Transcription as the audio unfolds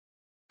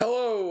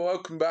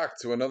welcome back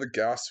to another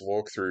gas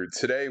walkthrough.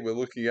 Today we're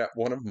looking at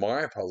one of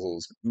my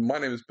puzzles. My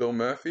name is Bill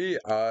Murphy,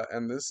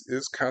 and this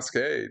is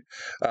Cascade.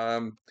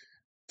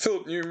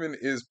 Philip Newman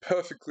is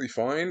perfectly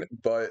fine,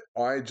 but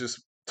I just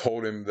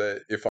told him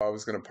that if I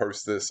was going to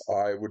post this,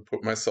 I would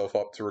put myself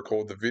up to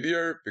record the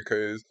video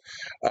because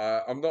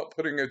I'm not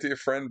putting a dear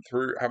friend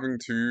through having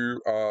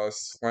to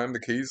slam the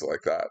keys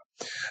like that.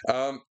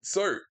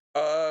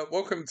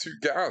 Welcome to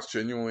Gas,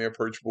 Genuinely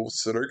Approachable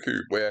Sudoku,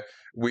 where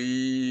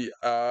we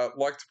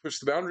like to push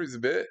the boundaries a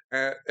bit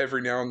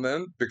every now and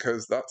then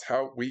because that's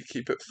how we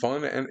keep it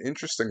fun and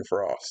interesting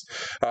for us.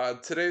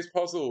 Today's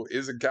puzzle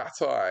is a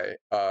Gattai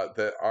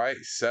that I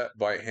set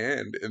by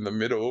hand in the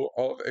middle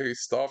of a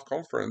staff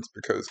conference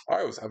because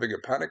I was having a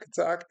panic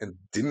attack and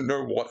didn't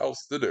know what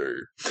else to do.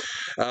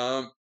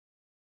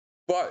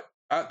 But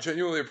at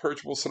Genuinely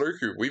Approachable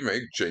Sudoku, we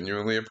make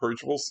genuinely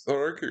approachable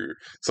Sudoku.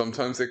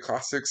 Sometimes they're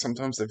classic,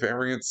 sometimes they're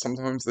variants,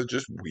 sometimes they're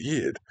just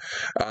weird.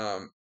 Yeah,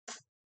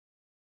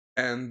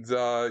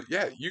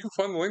 you can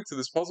find the link to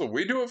this puzzle.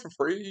 We do it for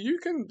free. You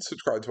can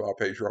subscribe to our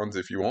Patreons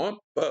if you want,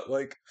 but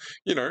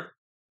you don't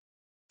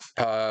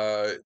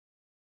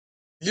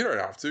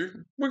have to.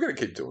 We're going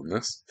to keep doing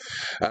this.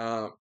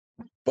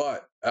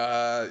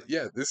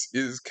 This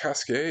is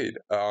Cascade.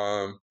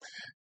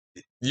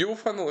 You'll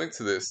find the link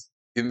to this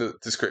in the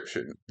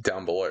description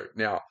down below.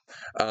 Now,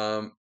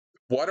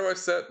 why do I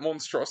set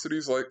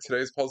monstrosities like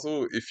today's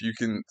puzzle if you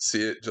can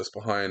see it just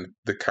behind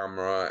the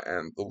camera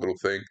and the little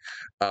thing?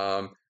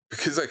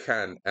 Because I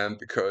can, and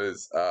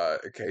because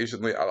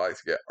occasionally I like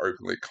to get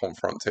openly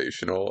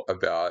confrontational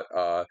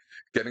about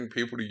getting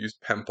people to use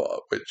Pemper,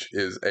 which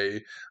is a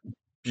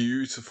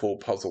beautiful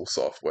puzzle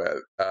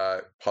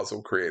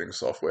creating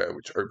software,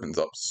 which opens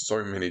up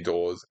so many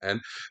doors, and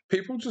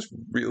people just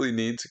really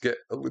need to get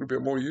a little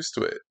bit more used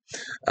to it.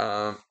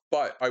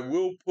 But I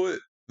will put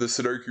the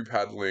Sudoku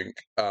pad link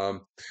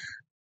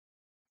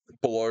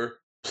below.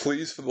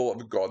 Please, for the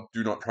love of God,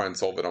 do not try and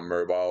solve it on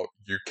mobile.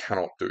 You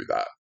cannot do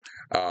that.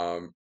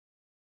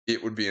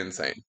 It would be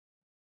insane.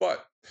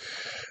 But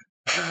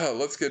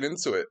let's get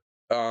into it.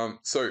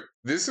 So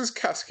this is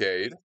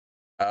Cascade.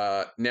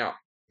 Now,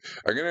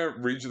 I'm going to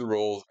read you the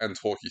rules and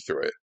talk you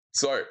through it.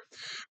 So,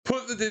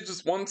 put the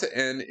digits 1 to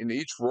n in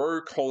each row,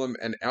 column,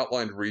 and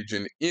outlined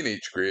region in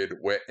each grid,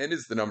 where n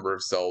is the number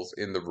of cells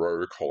in the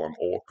row, column,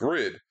 or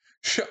grid.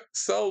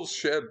 Cells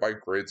shared by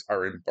grids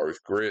are in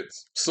both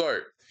grids. So,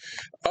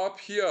 up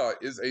here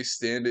is a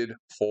standard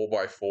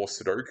 4x4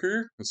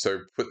 Sudoku. So,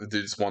 put the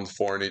digits 1 to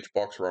 4 in each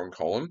box, row, and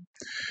column.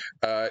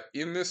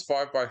 In this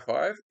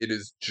 5x5, it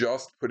is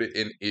just put it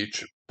in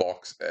each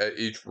box,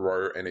 each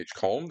row, and each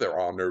column. There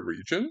are no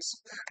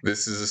regions.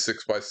 This is a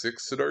 6x6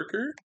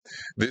 Sudoku.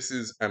 This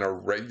is an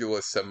irregular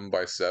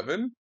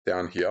 7x7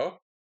 down here.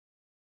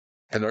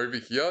 And over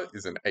here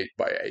is an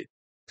 8x8.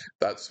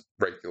 That's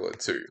regular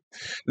too.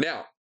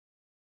 Now,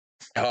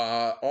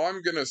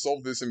 I'm going to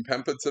solve this in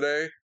Pemper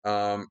today.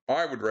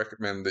 I would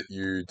recommend that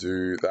you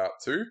do that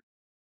too.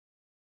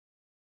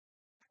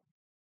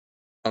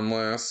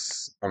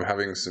 Unless I'm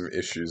having some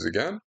issues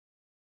again.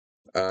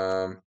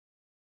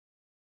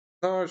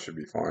 No, it should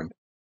be fine.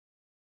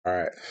 All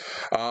right.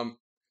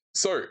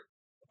 So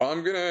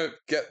I'm gonna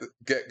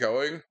get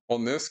going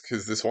on this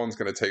because this one's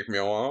gonna take me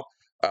a while.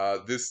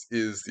 This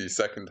is the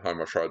second time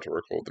I've tried to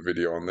record the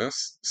video on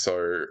this,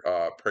 so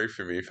pray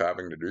for me for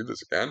having to do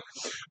this again.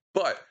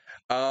 But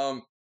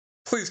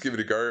please give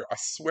it a go. I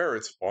swear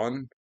it's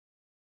fun.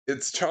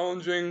 It's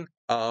challenging.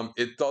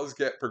 It does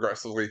get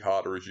progressively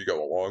harder as you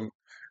go along,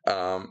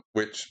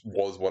 which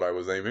was what I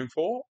was aiming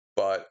for.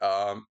 But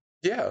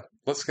yeah,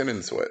 let's get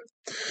into it.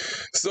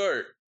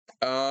 So,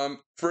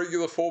 for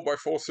regular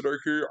 4x4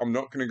 Sudoku, I'm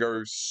not going to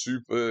go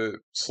super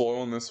slow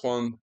on this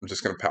one. I'm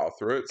just going to power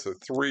through it. So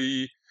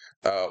 3,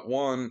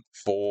 1,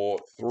 4,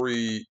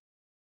 3,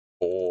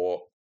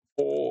 4,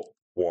 4,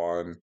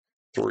 1,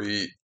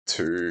 3,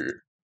 2,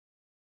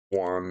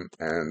 1,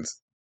 and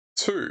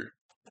 2.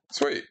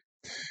 Sweet.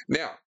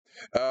 Now,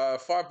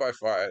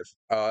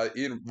 5x5.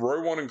 In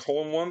row 1 and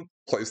column 1,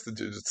 place the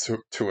digits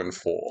 2 and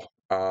 4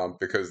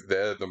 because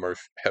they're the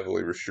most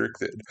heavily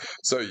restricted.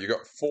 So you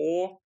got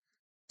 4,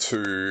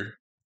 2,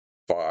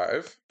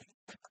 5,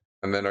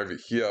 and then over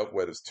here,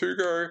 where does 2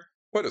 go?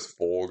 Where does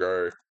 4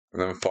 go?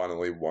 And then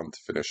finally 1 to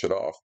finish it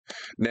off.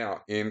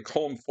 Now, in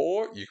column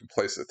 4, you can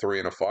place a 3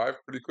 and a 5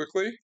 pretty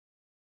quickly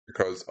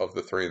because of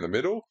the 3 in the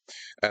middle.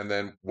 And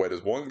then where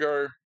does 1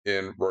 go?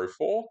 In row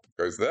 4,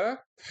 goes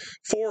there.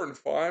 4 and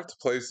 5 to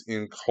place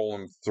in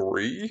column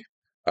 3.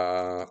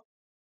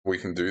 We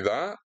can do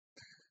that.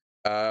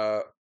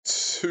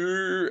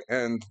 2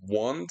 and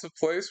 1 to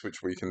place,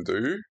 which we can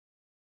do.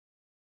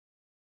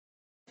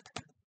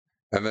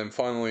 And then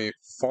finally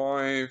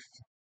 5,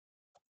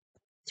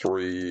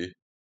 3,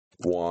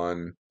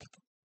 1,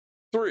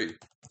 3.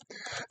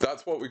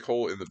 That's what we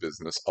call in the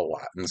business a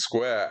Latin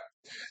square.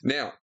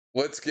 Now,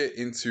 let's get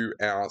into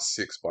our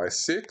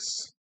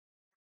 6x6.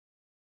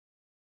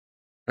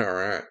 All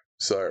right.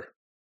 So,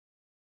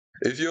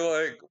 if you're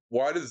like,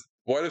 why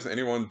does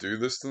anyone do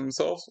this to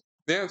themselves?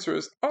 The answer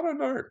is, I don't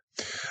know.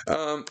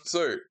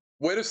 So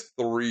Where does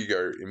 3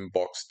 go in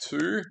box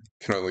 2?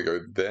 Can only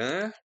go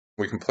there.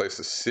 We can place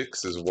a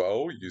 6 as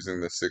well,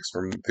 using the 6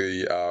 from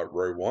the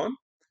row 1.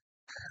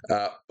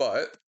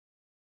 But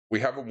we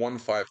have a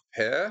 1-5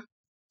 pair.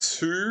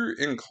 2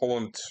 in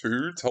column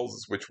 2 tells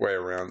us which way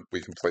around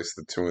we can place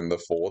the 2 and the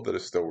 4 that are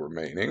still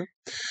remaining.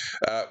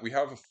 We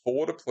have a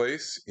 4 to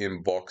place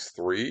in box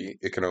 3.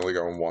 It can only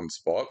go in one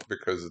spot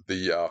because of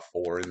the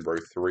 4 in row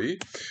 3.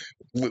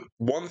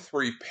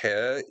 1-3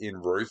 pair in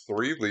row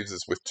 3 leaves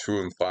us with 2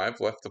 and 5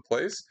 left to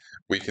place.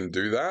 We can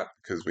do that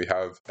because we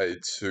have a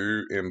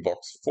 2 in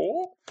box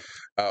 4.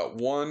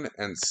 1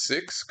 and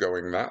 6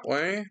 going that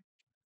way.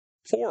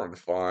 4 and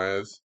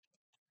 5.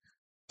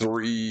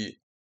 3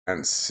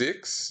 and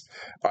 6.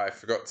 I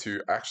forgot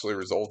to actually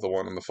resolve the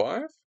 1 and the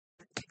 5.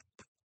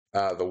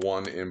 The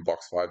 1 in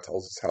box 5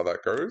 tells us how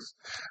that goes.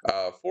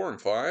 4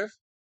 and 5.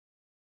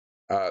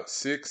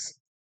 6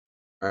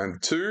 and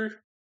 2.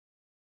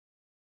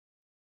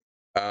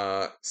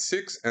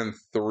 6 and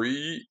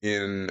 3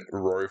 in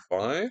row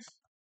 5.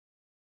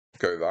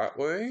 Go that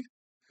way.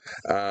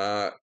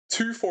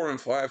 2, 4,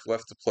 and 5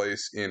 left to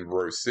place in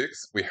row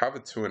 6. We have a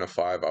 2 and a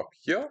 5 up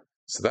here.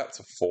 So that's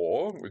a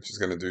 4, which is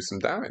going to do some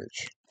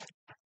damage.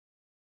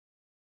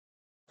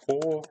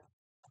 4,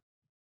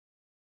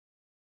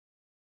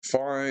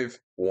 5,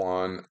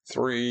 1,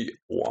 3,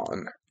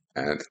 1,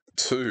 and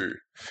 2.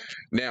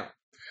 Now,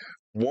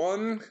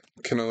 1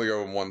 can only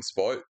go in one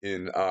spot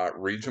in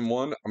region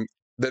 1.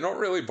 They're not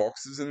really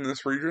boxes in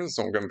this region,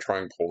 so I'm going to try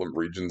and call them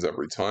regions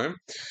every time.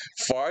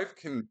 5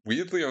 can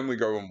weirdly only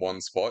go in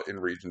one spot in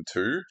region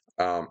 2,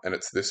 and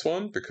it's this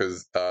one,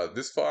 because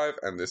this 5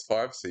 and this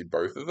 5 see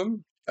both of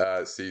them,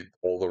 see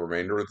all the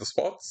remainder of the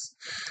spots.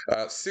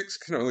 6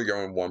 can only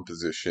go in one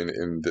position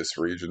in this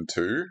region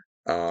 2,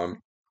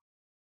 and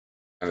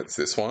it's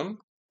this one.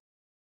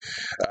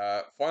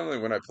 Finally,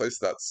 when I place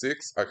that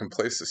 6, I can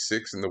place a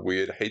 6 in the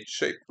weird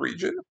H-shaped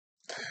region,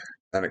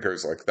 and it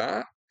goes like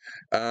that.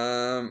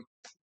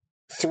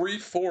 3,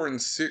 4,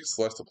 and 6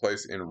 left to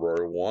place in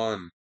row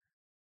 1.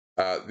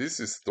 This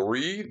is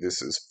 3,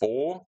 this is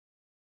 4,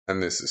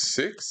 and this is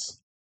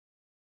 6.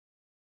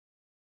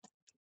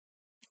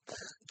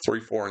 3,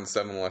 4, and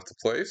 7 left to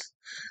place.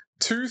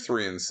 2,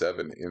 3, and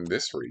 7 in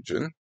this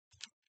region.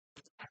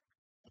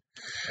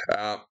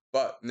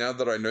 But now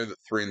that I know that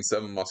 3 and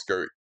 7 must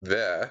go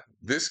there,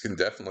 this can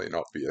definitely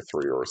not be a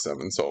 3 or a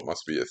 7, so it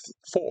must be a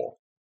 4.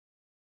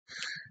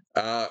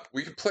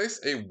 We can place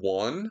a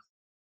 1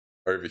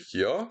 over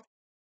here,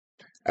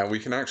 and we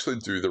can actually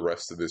do the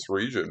rest of this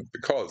region,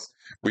 because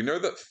we know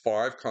that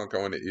 5 can't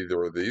go into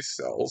either of these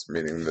cells,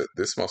 meaning that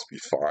this must be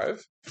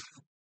 5.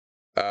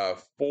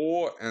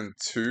 4 and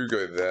 2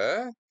 go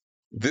there.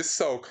 This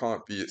cell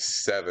can't be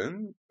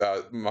 7,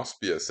 must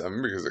be a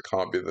 7 because it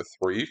can't be the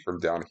 3 from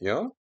down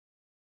here.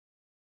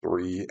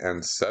 3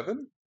 and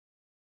 7.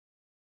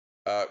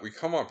 We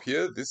come up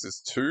here, this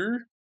is 2.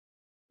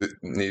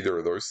 Neither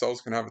of those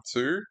cells can have a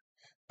 2.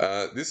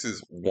 This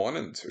is 1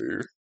 and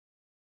 2.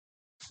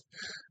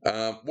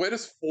 Where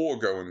does 4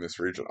 go in this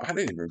region? I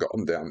haven't even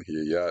gotten down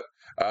here yet.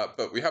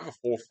 But we have a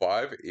 4,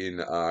 5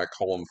 in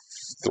column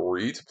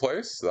 3 to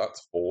place. So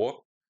that's 4.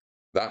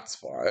 That's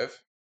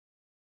 5.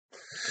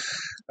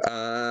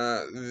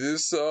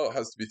 This cell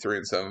has to be 3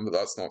 and 7, but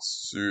that's not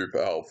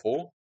super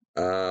helpful.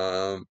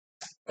 Oh,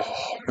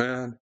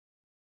 man.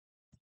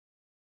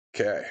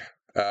 Okay.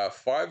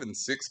 5 and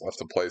 6 left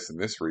to place in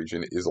this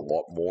region is a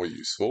lot more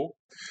useful.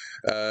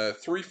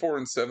 3, 4,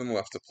 and 7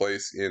 left to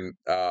place in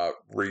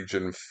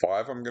region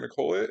 5, I'm going to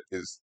call it,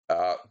 is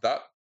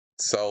that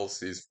cell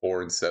sees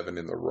 4 and 7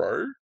 in the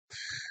row.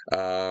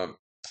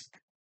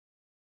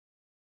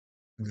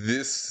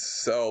 This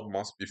cell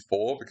must be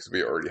 4 because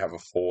we already have a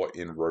 4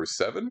 in row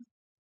 7.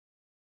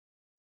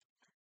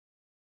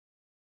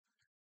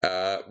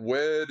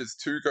 Where does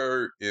 2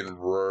 go in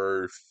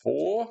row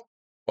 4?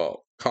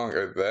 Well, can't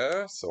go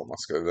there, so it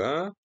must go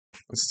there.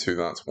 That's 2,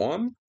 that's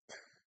 1.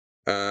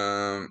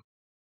 3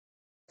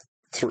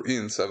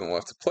 and 7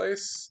 left to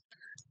place.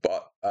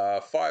 But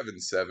 5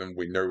 and 7,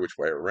 we know which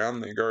way around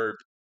they go.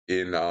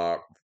 In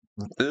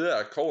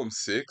column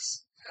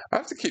 6, I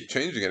have to keep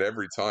changing it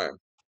every time.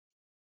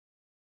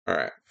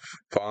 Alright,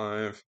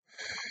 5.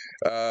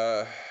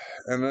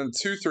 And then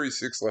 2, 3,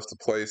 6 left to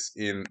place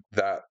in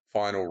that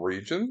final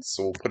region.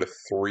 So we'll put a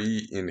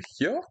 3 in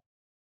here.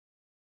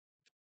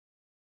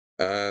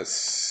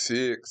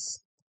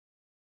 6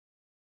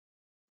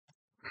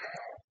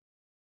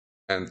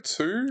 and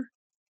 2.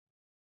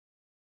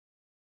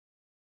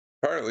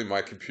 Apparently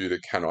my computer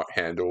cannot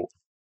handle...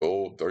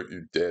 Oh, don't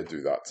you dare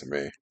do that to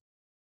me.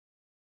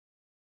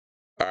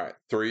 Alright,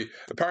 3.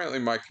 Apparently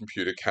my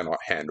computer cannot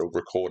handle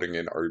recording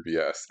in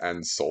OBS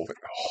and solving...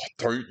 Oh,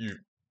 don't you...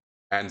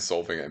 And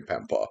solving in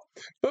Pemper.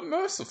 But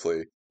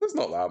mercifully, there's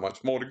not that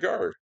much more to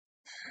go.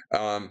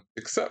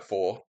 Except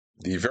for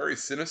the very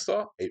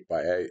sinister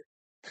 8x8.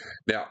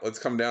 Now, let's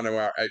come down to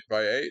our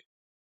 8x8.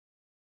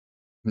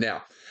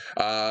 Now,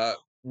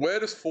 where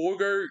does 4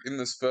 go in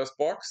this first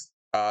box?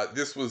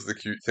 This was the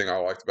cute thing I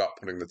liked about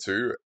putting the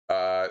 2,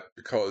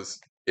 because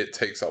it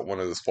takes up one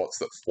of the spots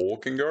that 4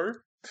 can go.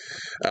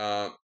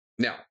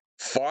 Now,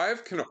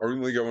 5 can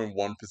only go in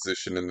one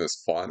position in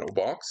this final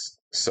box.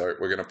 So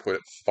we're going to put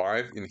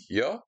 5 in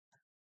here.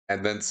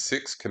 And then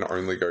 6 can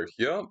only go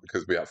here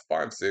because we have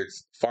 5,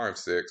 6, 5,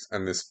 6,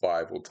 and this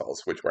 5 will tell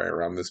us which way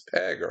around this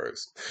pair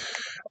goes.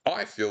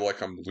 I feel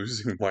like I'm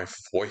losing my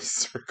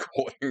voice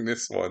recording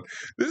this one.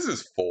 This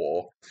is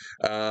 4.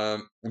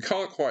 We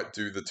can't quite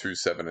do the 2,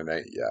 7, and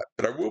 8 yet,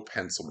 but I will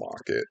pencil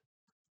mark it.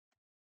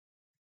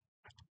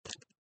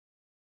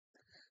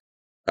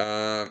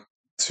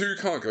 2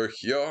 can't go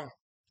here,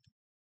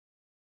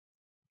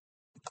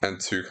 and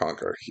 2 can't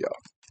go here.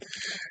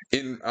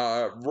 In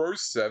row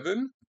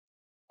 7,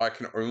 I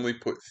can only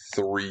put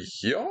 3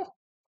 here.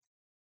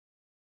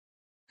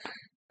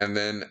 And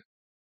then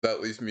that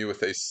leaves me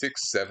with a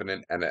 6, 7,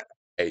 and an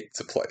 8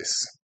 to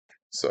place.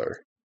 So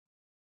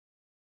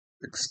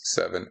 6,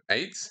 7,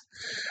 8.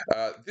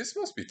 This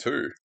must be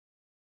 2.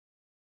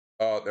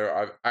 Oh, there,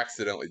 I've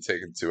accidentally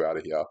taken 2 out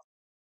of here.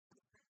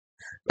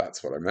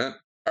 That's what I meant.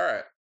 All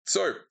right,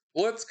 so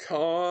let's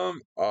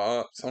come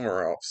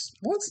somewhere else.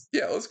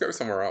 Let's go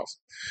somewhere else.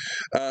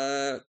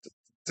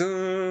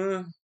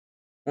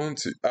 1,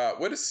 2.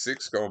 Where does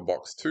 6 go in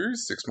box 2?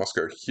 6 must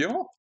go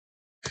here.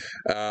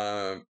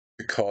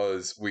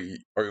 Because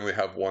we only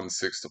have 1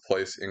 6 to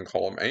place in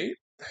column 8.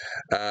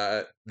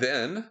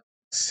 Then,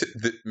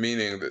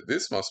 meaning that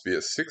this must be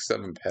a 6,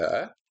 7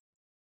 pair.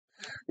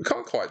 We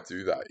can't quite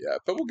do that yet,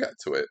 but we'll get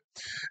to it.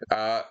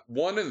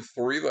 1 and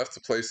 3 left to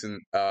place in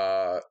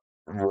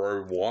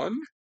row 1.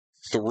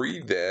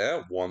 3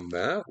 there, 1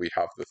 there. We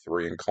have the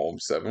 3 in column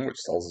 7,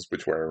 which tells us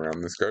which way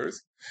around this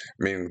goes.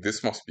 Meaning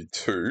this must be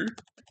 2.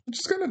 I'm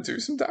just going to do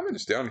some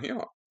damage down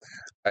here.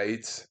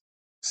 8,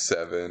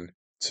 7,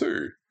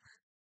 2.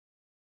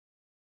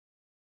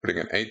 Putting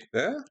an 8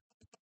 there.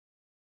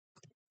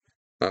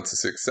 That's a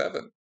 6,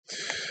 7.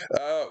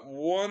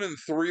 1 and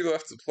 3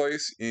 left to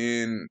place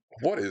in,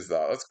 what is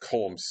that? That's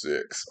column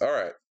 6. All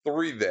right,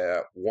 3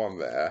 there, 1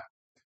 there.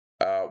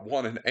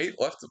 1 and 8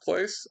 left to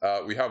place.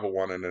 We have a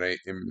 1 and an 8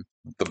 in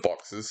the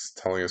boxes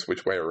telling us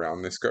which way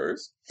around this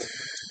goes.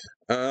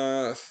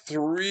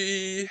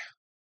 3...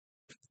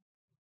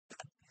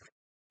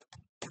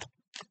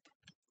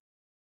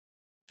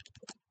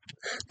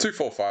 2,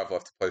 4, 5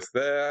 left to place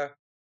there.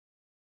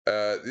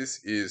 This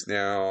is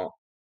now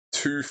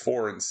 2,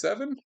 4, and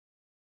 7.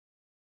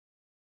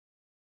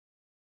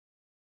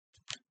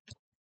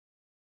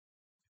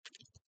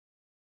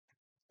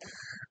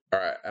 All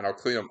right, and I'll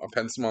clean up my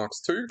pencil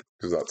marks too,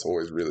 because that's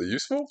always really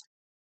useful.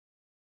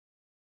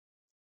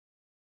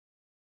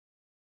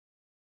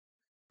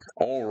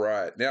 All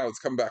right, now let's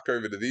come back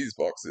over to these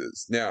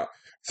boxes. Now,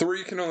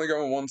 3 can only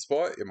go in one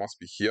spot. It must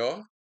be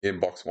here in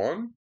box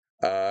 1.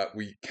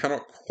 We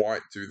cannot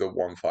quite do the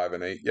 1, 5,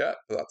 and 8 yet,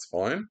 but that's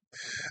fine.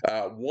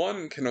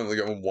 1 can only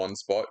go in one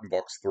spot in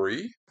box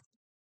 3.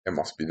 It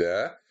must be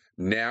there.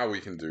 Now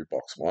we can do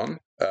box 1.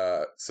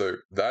 So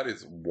that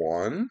is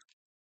 1.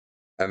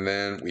 And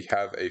then we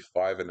have a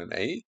 5 and an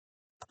 8.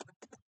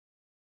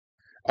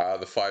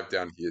 The 5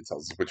 down here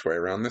tells us which way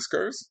around this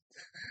goes.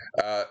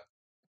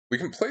 We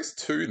can place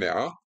 2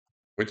 now,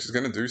 which is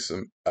going to do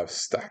a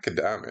stack of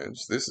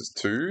damage. This is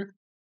 2,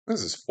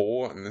 this is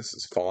 4, and this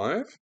is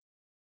 5.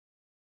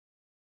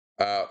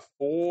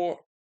 4,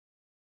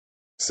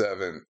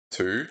 7,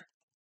 2.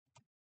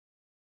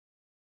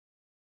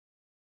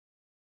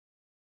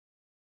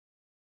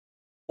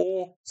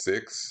 4,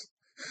 6.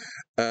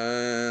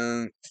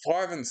 And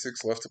 5 and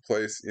 6 left to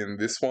place in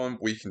this one.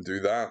 We can do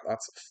that.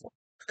 That's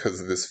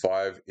because of this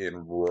 5 in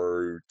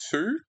row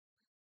 2.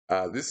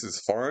 This is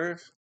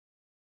 5.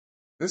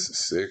 This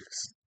is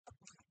 6.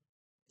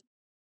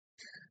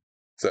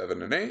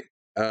 7 and 8.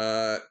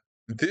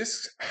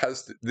 This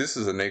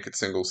is a naked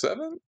single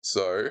 7.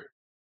 So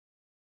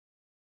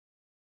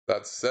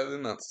that's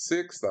 7. That's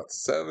 6.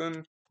 That's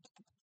 7.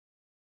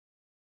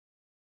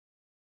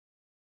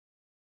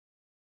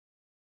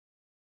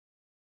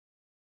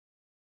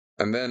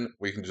 And then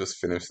we can just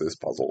finish this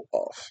puzzle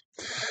off.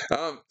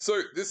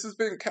 So this has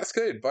been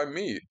Cascade by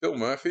me, Bill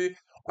Murphy.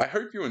 I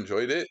hope you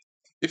enjoyed it.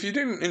 If you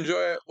didn't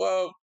enjoy it,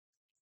 well,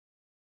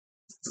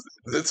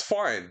 it's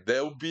fine.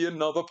 There'll be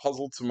another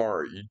puzzle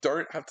tomorrow. You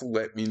don't have to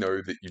let me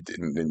know that you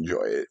didn't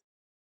enjoy it.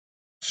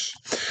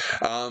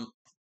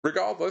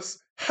 Regardless,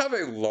 have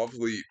a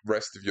lovely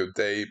rest of your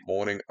day,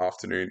 morning,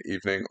 afternoon,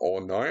 evening,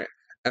 or night,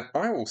 and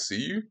I will see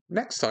you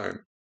next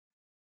time.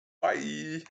 Bye!